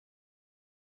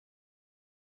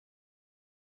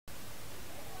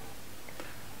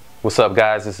What's up,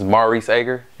 guys? This is Maurice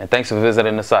Ager, and thanks for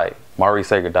visiting the site,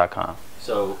 mauriceager.com.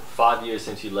 So 5 years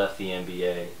since you left the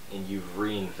NBA, and you've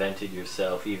reinvented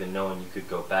yourself, even knowing you could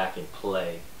go back and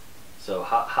play. So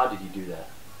how did you do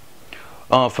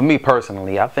that? For me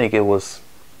personally, I think it was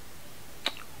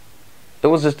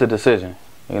just a decision.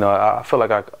 You know, I feel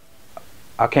like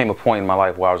I came a point in my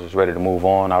life where I was just ready to move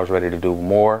on. I was ready to do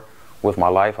more with my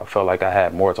life. I felt like I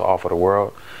had more to offer the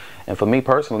world. And for me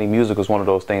personally, music was one of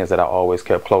those things that I always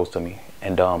kept close to me.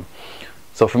 And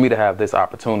so for me to have this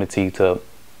opportunity to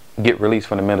get released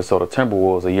from the Minnesota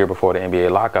Timberwolves a year before the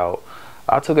NBA lockout,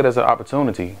 I took it as an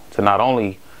opportunity to not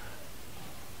only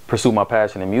pursue my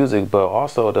passion in music, but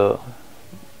also to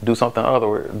do something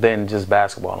other than just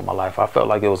basketball in my life. I felt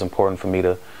like it was important for me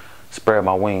to spread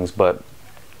my wings, but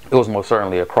it was most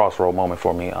certainly a crossroad moment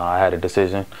for me. I had a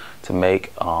decision to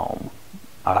make.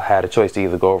 I had a choice to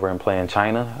either go over and play in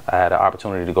China. I had an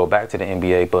opportunity to go back to the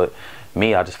NBA, but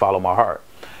I just followed my heart.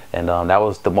 And that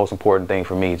was the most important thing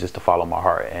for me, just to follow my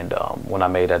heart. And when I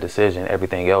made that decision,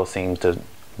 everything else seemed to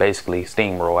basically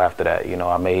steamroll after that. You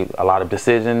know, I made a lot of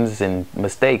decisions and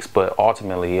mistakes, but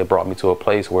ultimately it brought me to a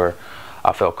place where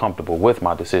I felt comfortable with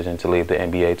my decision to leave the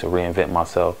NBA to reinvent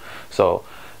myself. So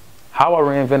how I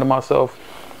reinvented myself?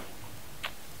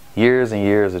 Years and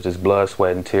years of just blood,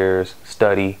 sweat, and tears,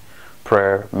 study,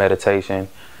 prayer, meditation,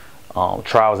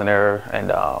 trials and error,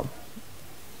 and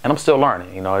I'm still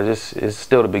learning. You know, it's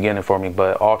still the beginning for me,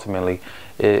 but ultimately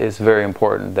it's very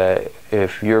important that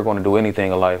if you're going to do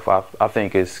anything in life, I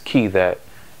think it's key that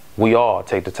we all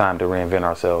take the time to reinvent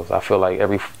ourselves. I feel like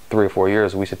every 3 or 4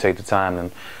 years we should take the time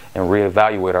and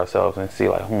reevaluate ourselves and see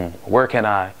like, where can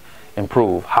I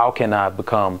improve? How can I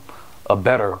become a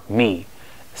better me?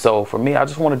 So for me, I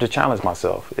just wanted to challenge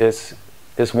myself.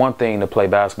 It's one thing to play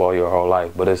basketball your whole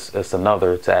life, but it's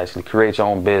another to actually create your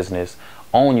own business,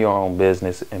 own your own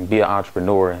business, and be an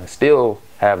entrepreneur, and still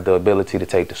have the ability to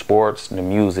take the sports and the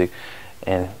music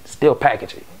and still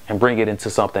package it and bring it into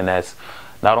something that's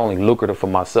not only lucrative for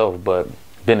myself, but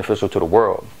beneficial to the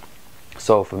world.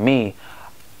 So for me,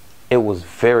 it was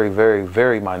very, very,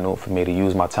 very minute for me to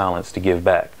use my talents to give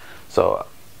back. So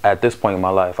at this point in my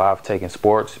life, I've taken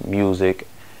sports, music,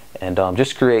 and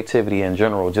just creativity in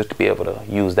general, just to be able to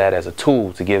use that as a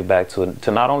tool to give back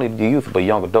to not only the youth, but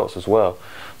young adults as well.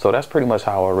 So that's pretty much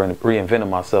how I reinvented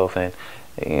myself, and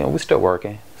you know, we're still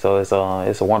working. So it's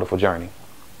a wonderful journey.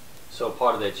 So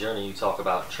part of that journey, you talk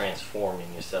about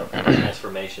transforming yourself, and the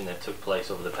transformation that took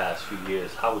place over the past few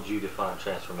years. How would you define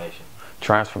transformation?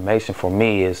 Transformation for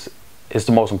me is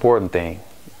the most important thing.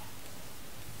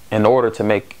 In order to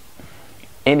make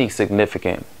any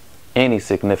significant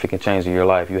change in your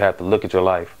life, you have to look at your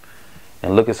life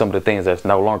and look at some of the things that's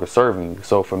no longer serving you.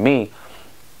 So for me,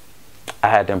 I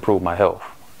had to improve my health.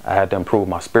 I had to improve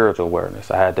my spiritual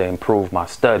awareness. I had to improve my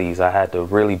studies. I had to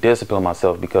really discipline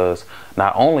myself, because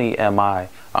not only am I an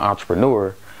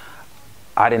entrepreneur,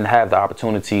 I didn't have the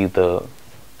opportunity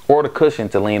or the cushion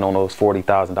to lean on those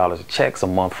 $40,000 of checks a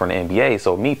month from the NBA.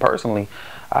 So me personally,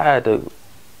 I had to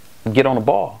get on the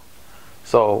ball.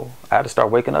 So I had to start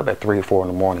waking up at 3 or 4 in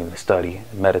the morning to study,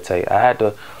 meditate. I had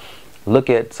to look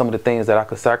at some of the things that I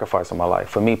could sacrifice in my life.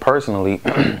 For me personally,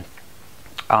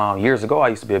 years ago, I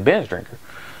used to be a binge drinker.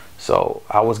 So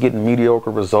I was getting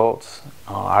mediocre results.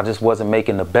 I just wasn't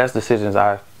making the best decisions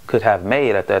I could have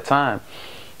made at that time.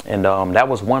 And that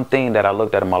was one thing that I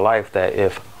looked at in my life, that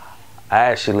if I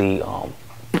actually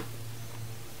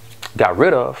got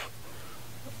rid of,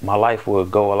 my life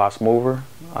would go a lot smoother.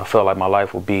 I felt like my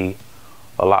life would be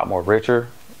a lot more richer,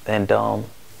 and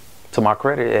to my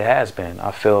credit, it has been.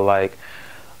 I feel like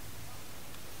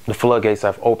the floodgates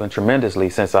have opened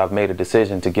tremendously since I've made a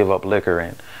decision to give up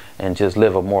liquor and just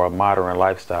live a more modern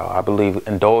lifestyle. I believe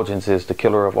indulgence is the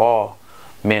killer of all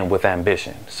men with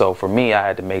ambition. So for me, I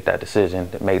had to make that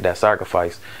decision, to make that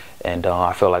sacrifice, and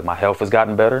I feel like my health has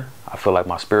gotten better. I feel like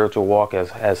my spiritual walk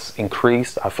has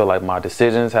increased. I feel like my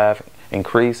decisions have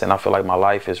increased, and I feel like my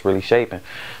life is really shaping.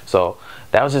 So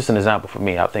that was just an example for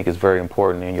me. I think it's very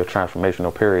important in your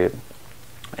transformational period,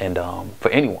 and for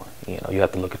anyone, you know, you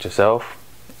have to look at yourself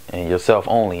and yourself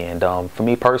only. And for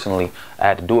me personally, I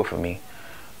had to do it for me,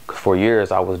 because for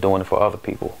years I was doing it for other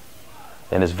people,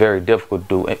 and it's very difficult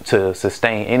to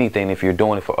sustain anything if you're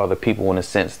doing it for other people, in the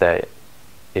sense that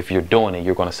if you're doing it,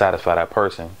 you're going to satisfy that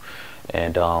person.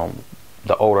 And the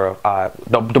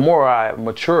more I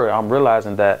mature, I'm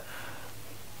realizing that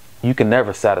you can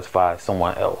never satisfy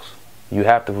someone else. You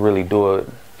have to really do it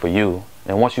for you.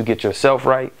 And once you get yourself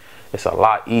right, it's a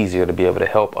lot easier to be able to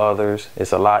help others.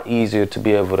 It's a lot easier to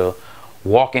be able to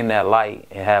walk in that light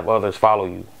and have others follow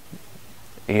you.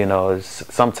 You know,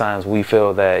 sometimes we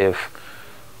feel that if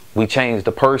we change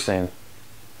the person,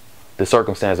 the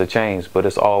circumstance has changed, but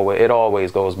it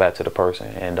always goes back to the person.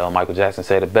 And Michael Jackson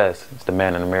said it best: "It's the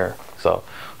man in the mirror." So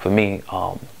for me,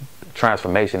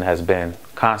 transformation has been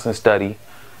constant study,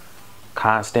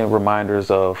 constant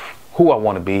reminders of who I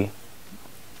want to be,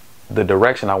 the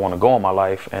direction I want to go in my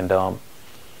life, and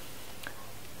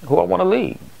who I want to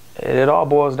lead. It all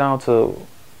boils down to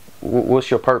what's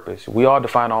your purpose. We all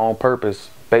define our own purpose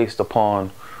based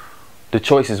upon the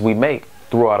choices we make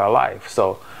throughout our life.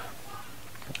 So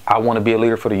I want to be a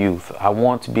leader for the youth. I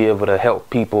want to be able to help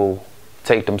people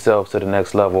take themselves to the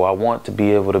next level. I want to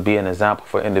be able to be an example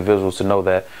for individuals to know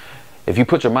that if you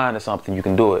put your mind to something, you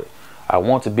can do it. I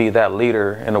want to be that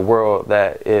leader in the world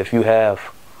that if you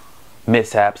have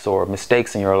mishaps or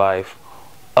mistakes in your life,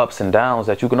 ups and downs,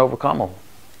 that you can overcome them.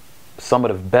 Some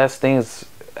of the best things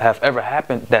that's ever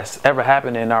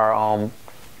happened in our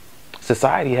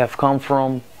society have come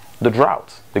from the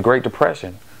droughts, the Great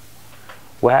Depression.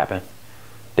 What happened?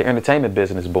 The entertainment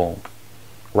business boomed.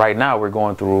 Right now we're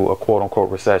going through a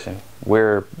quote-unquote recession.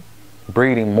 We're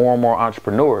breeding more and more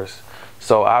entrepreneurs.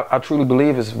 So I truly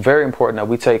believe it's very important that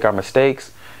we take our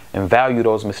mistakes and value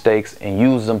those mistakes and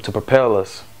use them to propel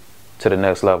us to the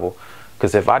next level.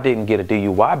 Because if I didn't get a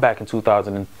DUI back in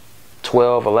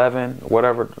 2012, 11,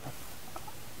 whatever,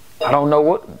 I don't know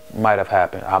what might have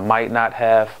happened. I might not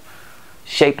have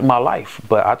shaped my life,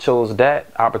 but I chose that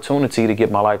opportunity to get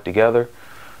my life together,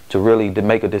 to really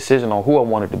make a decision on who I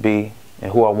wanted to be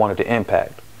and who I wanted to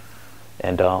impact.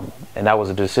 And that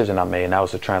was a decision I made, and that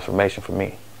was a transformation for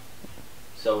me.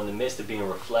 So in the midst of being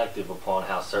reflective upon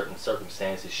how certain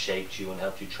circumstances shaped you and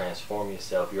helped you transform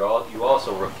yourself, you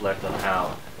also reflect on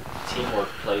how teamwork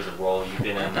plays a role. You've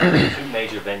been in 2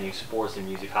 major venues, sports and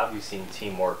music. How have you seen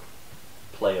teamwork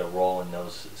play a role in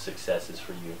those successes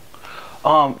for you?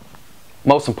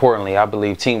 Most importantly, I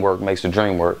believe teamwork makes the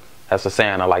dream work. That's a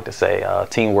saying I like to say.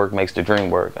 Teamwork makes the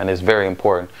dream work, and it's very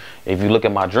important. If you look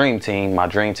at my dream team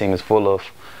is full of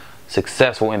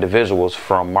successful individuals,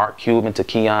 from Mark Cuban to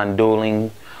Keon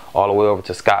Dooling, all the way over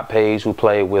to Scott Page, who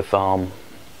played with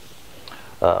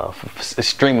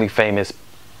extremely famous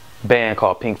band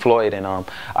called Pink Floyd. And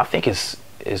I think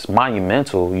it's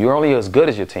monumental. You're only as good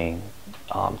as your team,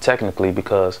 technically,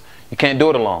 because you can't do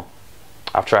it alone.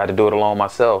 I've tried to do it alone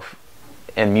myself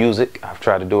in music. I've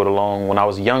tried to do it alone when I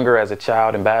was younger as a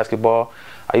child in basketball.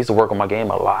 I used to work on my game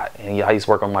a lot, and I used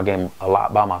to work on my game a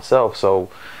lot by myself. So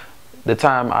the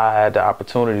time I had the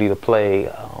opportunity to play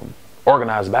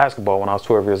organized basketball when I was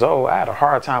 12 years old, I had a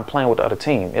hard time playing with the other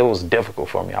team. It was difficult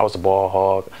for me. I was a ball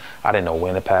hog. I didn't know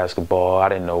when to pass the ball. I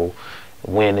didn't know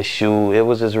when to shoot. It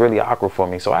was just really awkward for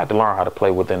me. So I had to learn how to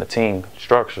play within a team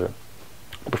structure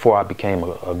before I became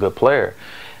a good player.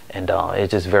 And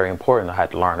it's just very important. I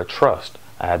had to learn to trust.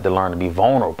 I had to learn to be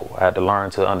vulnerable. I had to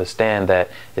learn to understand that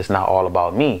it's not all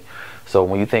about me. So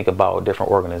when you think about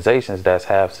different organizations that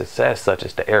have success, such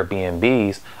as the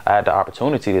Airbnbs, I had the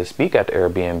opportunity to speak at the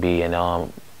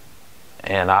Airbnb,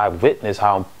 and I witnessed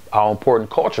how important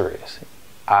culture is.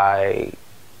 I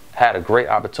had a great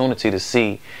opportunity to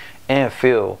see and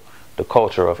feel the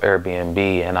culture of Airbnb,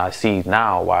 and I see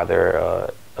now why they're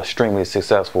a extremely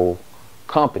successful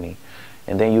company.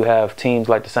 And then you have teams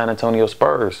like the San Antonio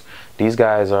Spurs. These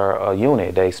guys are a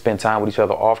unit. They spend time with each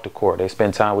other off the court. They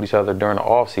spend time with each other during the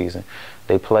off season.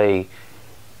 They play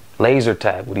laser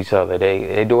tag with each other.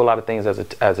 They do a lot of things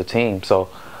as a team. So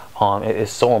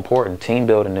it's so important. Team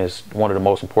building is one of the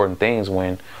most important things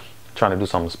when trying to do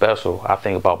something special. I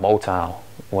think about Motown.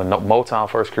 When Motown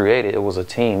first created, it was a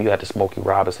team. You had the Smokey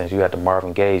Robinsons, you had the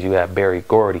Marvin Gaye's, you had Berry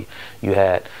Gordy, you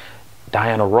had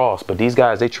Diana Ross. But these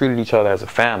guys, they treated each other as a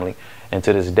family. And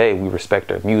to this day, we respect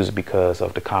their music because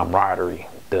of the camaraderie,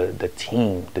 the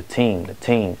team.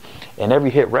 And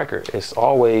every hit record, it's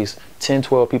always 10,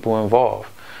 12 people involved.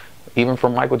 Even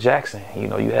from Michael Jackson, you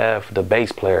know, you have the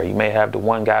bass player. You may have the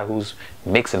one guy who's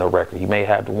mixing a record. You may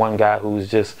have the one guy who's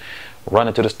just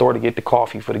running to the store to get the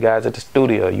coffee for the guys at the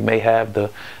studio. You may have the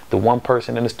one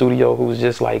person in the studio who's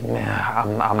just like,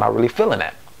 man, I'm not really feeling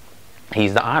that.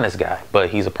 He's the honest guy,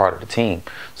 but he's a part of the team.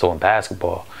 So in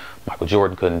basketball, Michael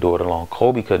Jordan couldn't do it alone.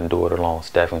 Kobe couldn't do it alone.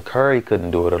 Stephen Curry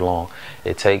couldn't do it alone.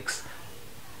 It takes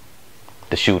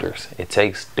the shooters. It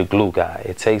takes the glue guy.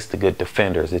 It takes the good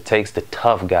defenders. It takes the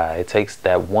tough guy. It takes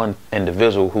that one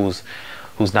individual who's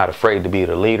not afraid to be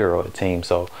the leader of the team.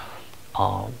 So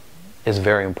it's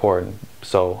very important.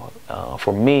 So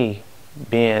for me,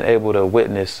 being able to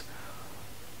witness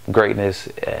greatness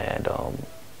and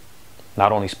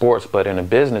not only sports but in the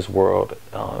business world,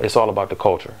 it's all about the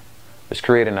culture. It's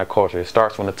creating that culture. It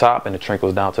starts from the top and it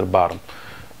trickles down to the bottom.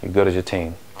 You're good as your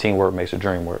team. Teamwork makes the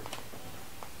dream work.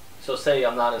 So say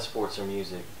I'm not in sports or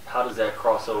music. how does that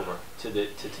cross over to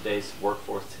today's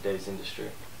workforce, today's industry?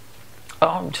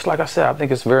 Just like I said, I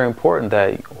think it's very important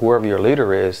that whoever your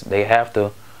leader is, they have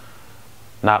to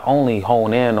not only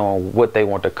hone in on what they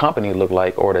want the company to look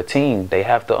like or the team, they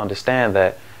have to understand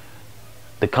that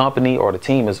the company or the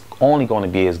team is only going to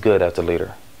be as good as the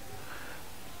leader.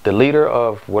 The leader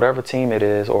of whatever team it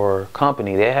is or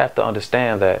company, they have to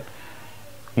understand that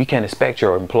you can't expect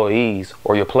your employees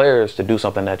or your players to do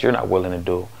something that you're not willing to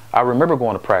do. I remember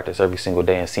going to practice every single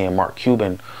day and seeing Mark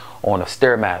Cuban on a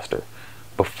Stairmaster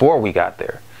before we got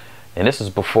there. And this was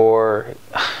before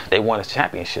they won a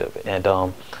championship. And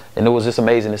it was just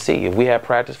amazing to see. If we had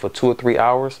practice for 2 or 3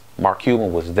 hours, Mark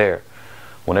Cuban was there.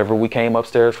 Whenever we came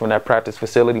upstairs from that practice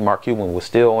facility, Mark Cuban was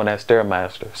still on that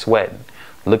Stairmaster, sweating,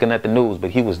 looking at the news,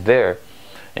 but he was there,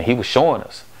 and he was showing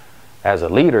us as a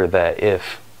leader that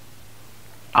if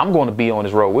I'm going to be on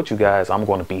this road with you guys, I'm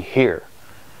going to be here.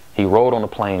 He rode on the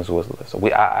planes with us. So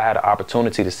I had an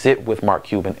opportunity to sit with Mark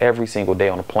Cuban every single day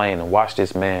on the plane and watch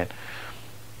this man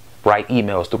write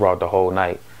emails throughout the whole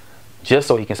night, just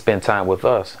so he can spend time with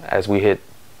us as we hit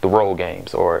the road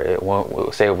games,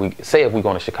 or say if we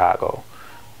going to Chicago,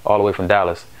 all the way from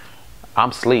Dallas. I'm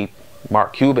asleep.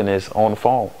 Mark Cuban is on the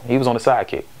phone. He was on the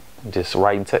sidekick, just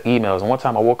writing emails. And one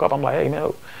time I woke up, I'm like, hey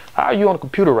man, how are you on the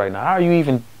computer right now? How are you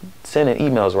even sending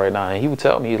emails right now? And he would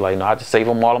tell me, he's like, no, I just save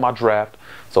them all in my draft.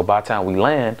 So by the time we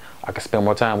land, I can spend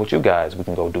more time with you guys. We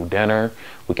can go do dinner.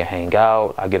 We can hang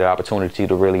out. I get an opportunity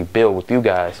to really build with you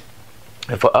guys.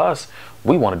 And for us,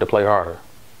 we wanted to play harder.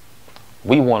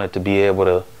 We wanted to be able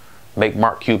to make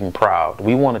Mark Cuban proud.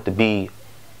 We wanted to be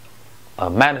a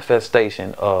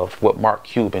manifestation of what Mark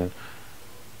Cuban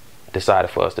decided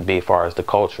for us to be as far as the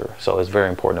culture. So it's very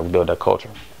important that we build that culture.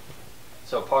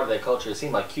 So part of that culture, it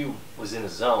seemed like Q was in the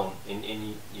zone.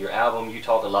 In your album, you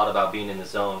talk a lot about being in the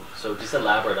zone. So just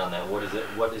elaborate on that. What is it?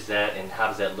 What is that, and how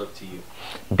does that look to you?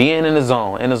 Being in the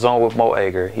zone with Mo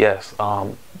Ager, yes,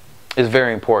 is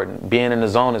very important. Being in the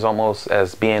zone is almost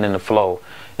as being in the flow.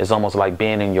 It's almost like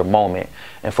being in your moment.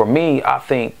 And for me, I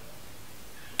think,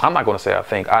 I'm not going to say I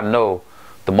think, I know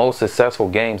the most successful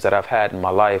games that I've had in my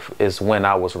life is when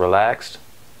I was relaxed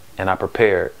and I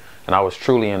prepared and I was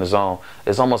truly in the zone.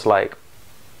 It's almost like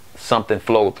something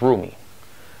flowed through me,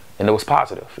 and it was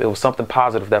positive. It was something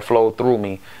positive that flowed through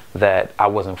me, that I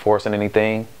wasn't forcing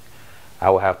anything.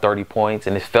 I would have 30 points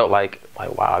and it felt like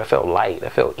wow, that felt light,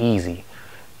 that felt easy.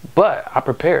 But I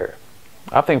prepared.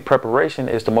 I think preparation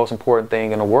is the most important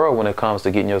thing in the world when it comes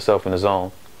to getting yourself in the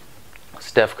zone.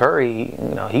 Steph Curry,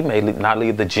 he may not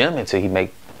leave the gym until he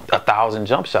make 1,000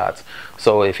 jump shots.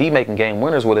 So if he making game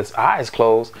winners with his eyes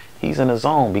closed, he's in the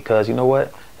zone, because you know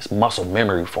what? It's muscle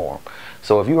memory for him.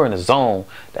 So if you're in the zone,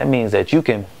 that means that you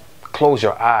can close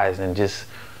your eyes and just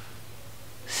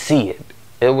see it.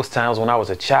 It was times when I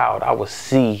was a child, I would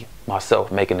see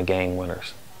myself making the game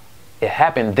winners. It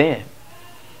happened then.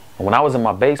 When I was in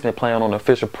my basement playing on the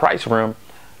Fisher-Price rim,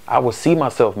 I would see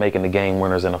myself making the game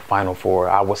winners in the Final Four.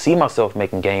 I would see myself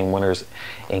making game winners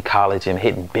in college and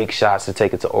hitting big shots to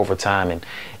take it to overtime.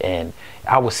 And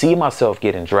I would see myself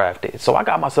getting drafted. So I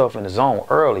got myself in the zone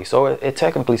early. So it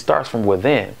technically starts from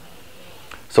within.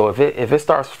 So if it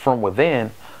starts from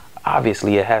within,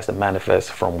 obviously it has to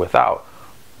manifest from without.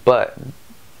 But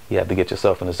you have to get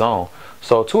yourself in the zone.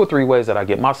 So 2 or 3 ways that I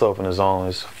get myself in the zone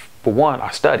is, for one, I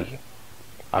study.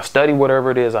 I study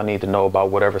whatever it is I need to know about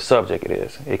whatever subject it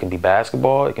is. It can be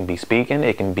basketball, it can be speaking,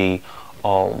 it can be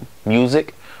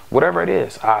music, whatever it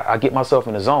is. I get myself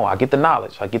in the zone. I get the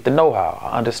knowledge, I get the know-how,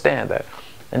 I understand that.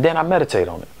 And then I meditate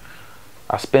on it.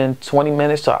 I spend 20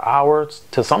 minutes to an hour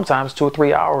to sometimes 2 or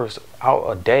 3 hours out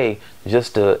a day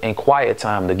just in quiet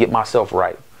time to get myself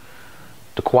right.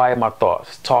 To quiet my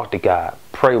thoughts, talk to God,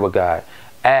 pray with God,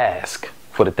 ask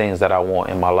for the things that I want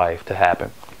in my life to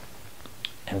happen.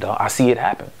 And I see it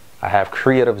happen. I have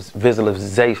creative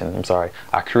visualization.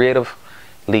 I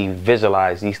creatively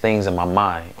visualize these things in my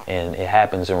mind, and it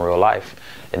happens in real life,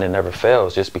 and it never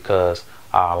fails just because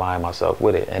I align myself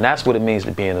with it. And that's what it means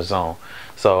to be in the zone.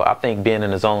 So I think being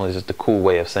in the zone is just a cool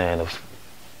way of saying of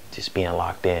just being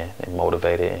locked in and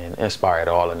motivated and inspired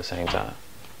all in the same time.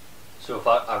 So if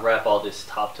I wrap all this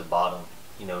top to bottom,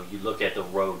 you look at the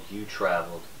road you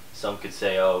traveled. Some could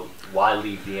say, oh, why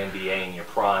leave the NBA in your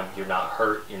prime? You're not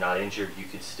hurt, you're not injured, you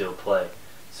could still play.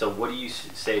 So what do you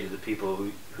say to the people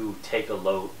who take a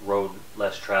road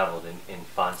less traveled and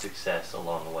find success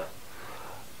along the way?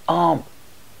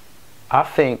 I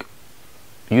think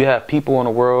you have people in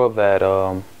the world that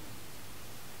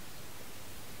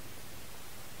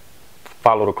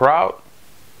follow the crowd,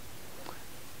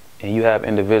 and you have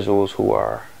individuals who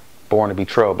are born to be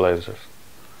trailblazers.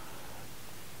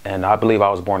 And I believe I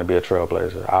was born to be a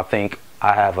trailblazer. I think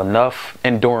I have enough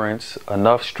endurance,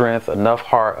 enough strength, enough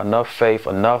heart, enough faith,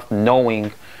 enough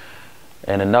knowing,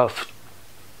 and enough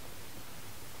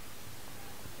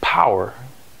power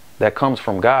that comes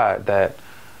from God that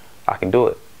I can do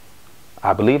it.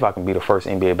 I believe I can be the first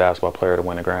NBA basketball player to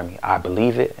win a Grammy. I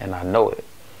believe it and I know it.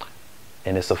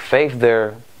 And it's a faith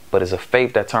there, but it's a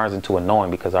faith that turns into a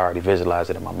knowing because I already visualized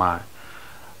it in my mind.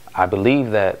 I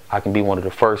believe that I can be one of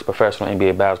the first professional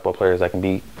NBA basketball players that can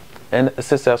be a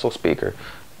successful speaker,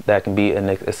 that can be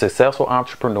a successful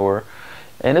entrepreneur.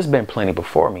 And there's been plenty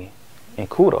before me, and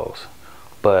kudos.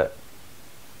 But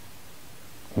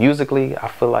musically, I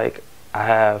feel like I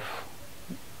have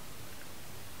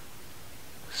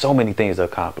so many things to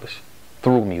accomplish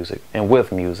through music and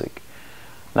with music.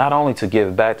 Not only to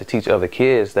give back, to teach other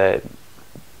kids that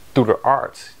through the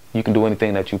arts, you can do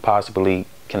anything that you possibly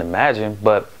can imagine,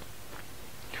 but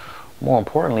more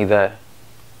importantly, that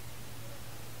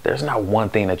there's not one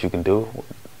thing that you can do.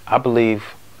 I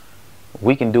believe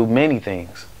we can do many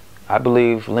things. I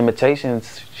believe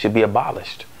limitations should be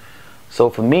abolished. So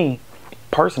for me,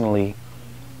 personally,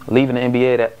 leaving the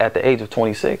NBA at the age of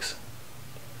 26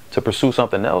 to pursue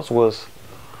something else was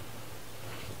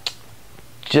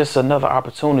just another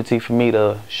opportunity for me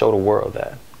to show the world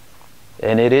that.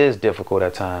 And it is difficult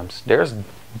at times.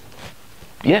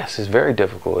 Yes, it's very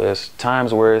difficult. There's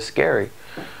times where it's scary.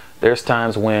 There's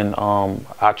times when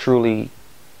I truly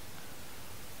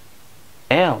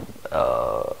am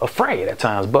afraid at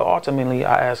times, but ultimately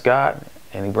I ask God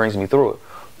and He brings me through it.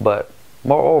 But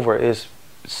moreover, it's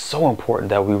so important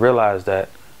that we realize that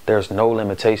there's no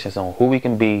limitations on who we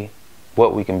can be,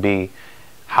 what we can be,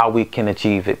 how we can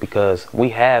achieve it, because we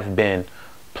have been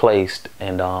placed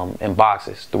in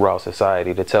boxes throughout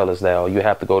society to tell us that, oh, you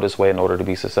have to go this way in order to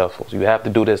be successful. You have to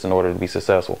do this in order to be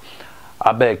successful.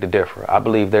 I beg to differ. I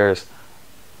believe there's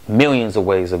millions of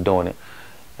ways of doing it.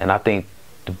 And I think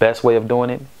the best way of doing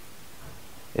it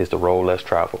is the road less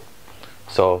traveled.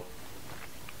 So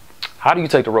how do you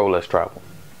take the road less traveled?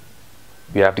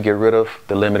 You have to get rid of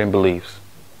the limiting beliefs.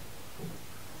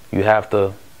 You have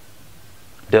to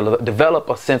develop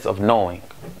a sense of knowing.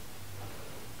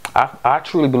 I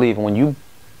truly believe when you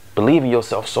believe in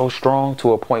yourself so strong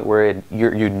to a point where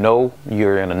you know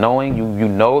you're in a knowing, you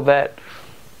know that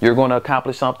you're going to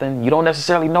accomplish something. You don't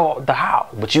necessarily know the how,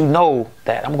 but you know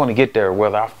that I'm going to get there,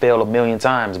 whether I fail a million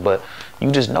times, but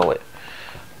you just know it.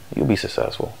 You'll be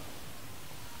successful.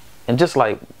 And just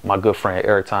like my good friend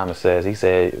Eric Thomas says, he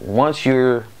said, once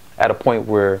you're at a point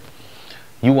where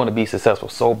you want to be successful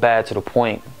so bad to the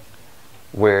point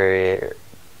where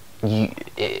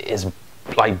it's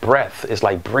like breath, it's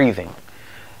like breathing,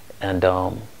 and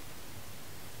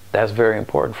that's very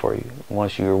important for you.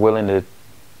 Once you're willing to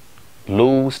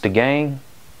lose to gain,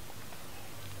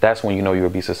 that's when you know you'll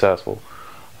be successful.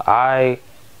 I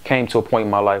came to a point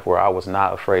in my life where I was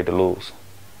not afraid to lose.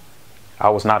 I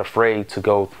was not afraid to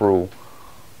go through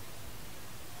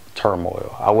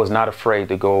turmoil. I was not afraid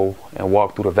to go and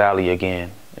walk through the valley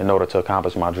again in order to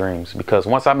accomplish my dreams, because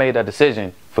once I made that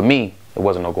decision, for me, it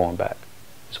wasn't no going back.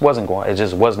 It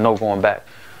just was no going back.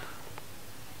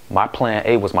 My plan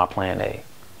A was my plan A.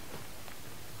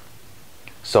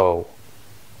 So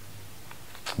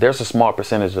there's a small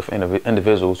percentage of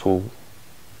individuals who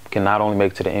can not only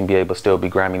make it to the NBA but still be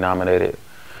Grammy nominated.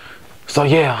 So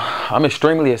yeah, I'm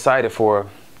extremely excited for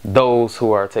those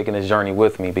who are taking this journey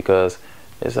with me, because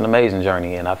it's an amazing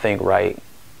journey. And I think right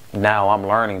now I'm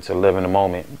learning to live in the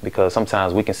moment, because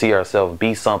sometimes we can see ourselves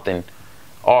be something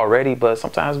already, but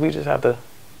sometimes we just have to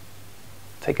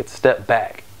take a step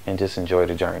back and just enjoy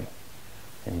the journey.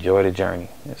 Enjoy the journey.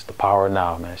 It's the power of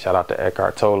now, man. Shout out to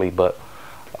Eckhart Tolle. But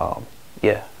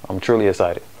yeah, I'm truly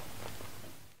excited.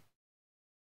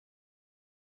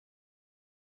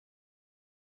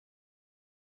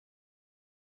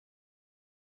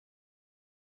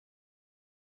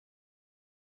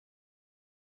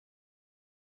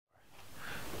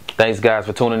 Thanks guys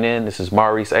for tuning in. This is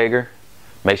Maurice Ager.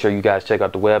 Make sure you guys check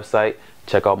out the website,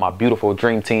 check out my beautiful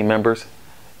dream team members,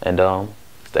 and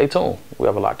stay tuned. We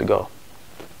have a lot to go.